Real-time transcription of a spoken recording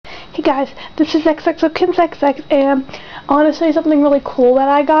Hey guys, this is XXO Kim's XX, and I want to say something really cool that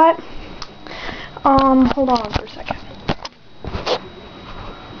I got. Hold on for a second.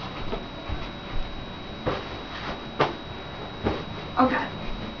 Okay.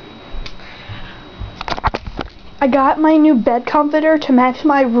 I got my new bed comforter to match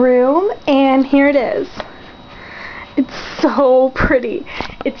my room, and here it is. It's so pretty.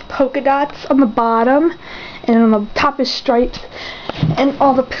 It's polka dots on the bottom, and on the top is stripes, and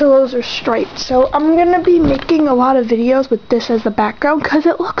all the pillows are striped. So I'm going to be making a lot of videos with this as the background because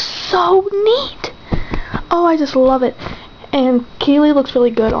it looks so neat. Oh, I just love it. And Kaylee looks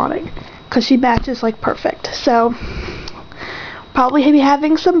really good on it because she matches like perfect. So probably be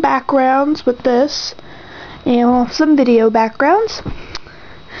having some backgrounds with this, and some video backgrounds.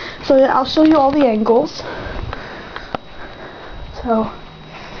 So I'll show you all the angles. So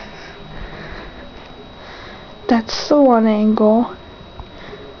that's the one angle,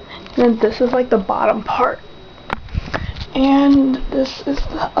 and then this is like the bottom part, and this is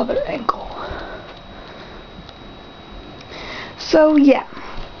the other angle. So yeah,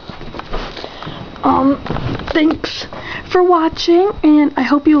 thanks for watching, and I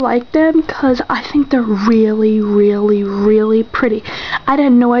hope you like them because I think they're really, really, really pretty. I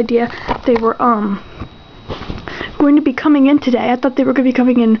had no idea they were going to be coming in today. I thought they were going to be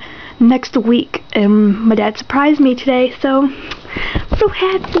coming in next week, and my dad surprised me today, so I'm so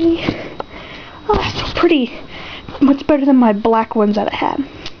happy. Oh, that's so pretty. Much better than my black ones that I had.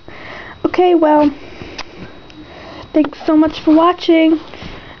 Okay, well, thanks so much for watching.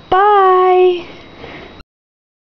 Bye!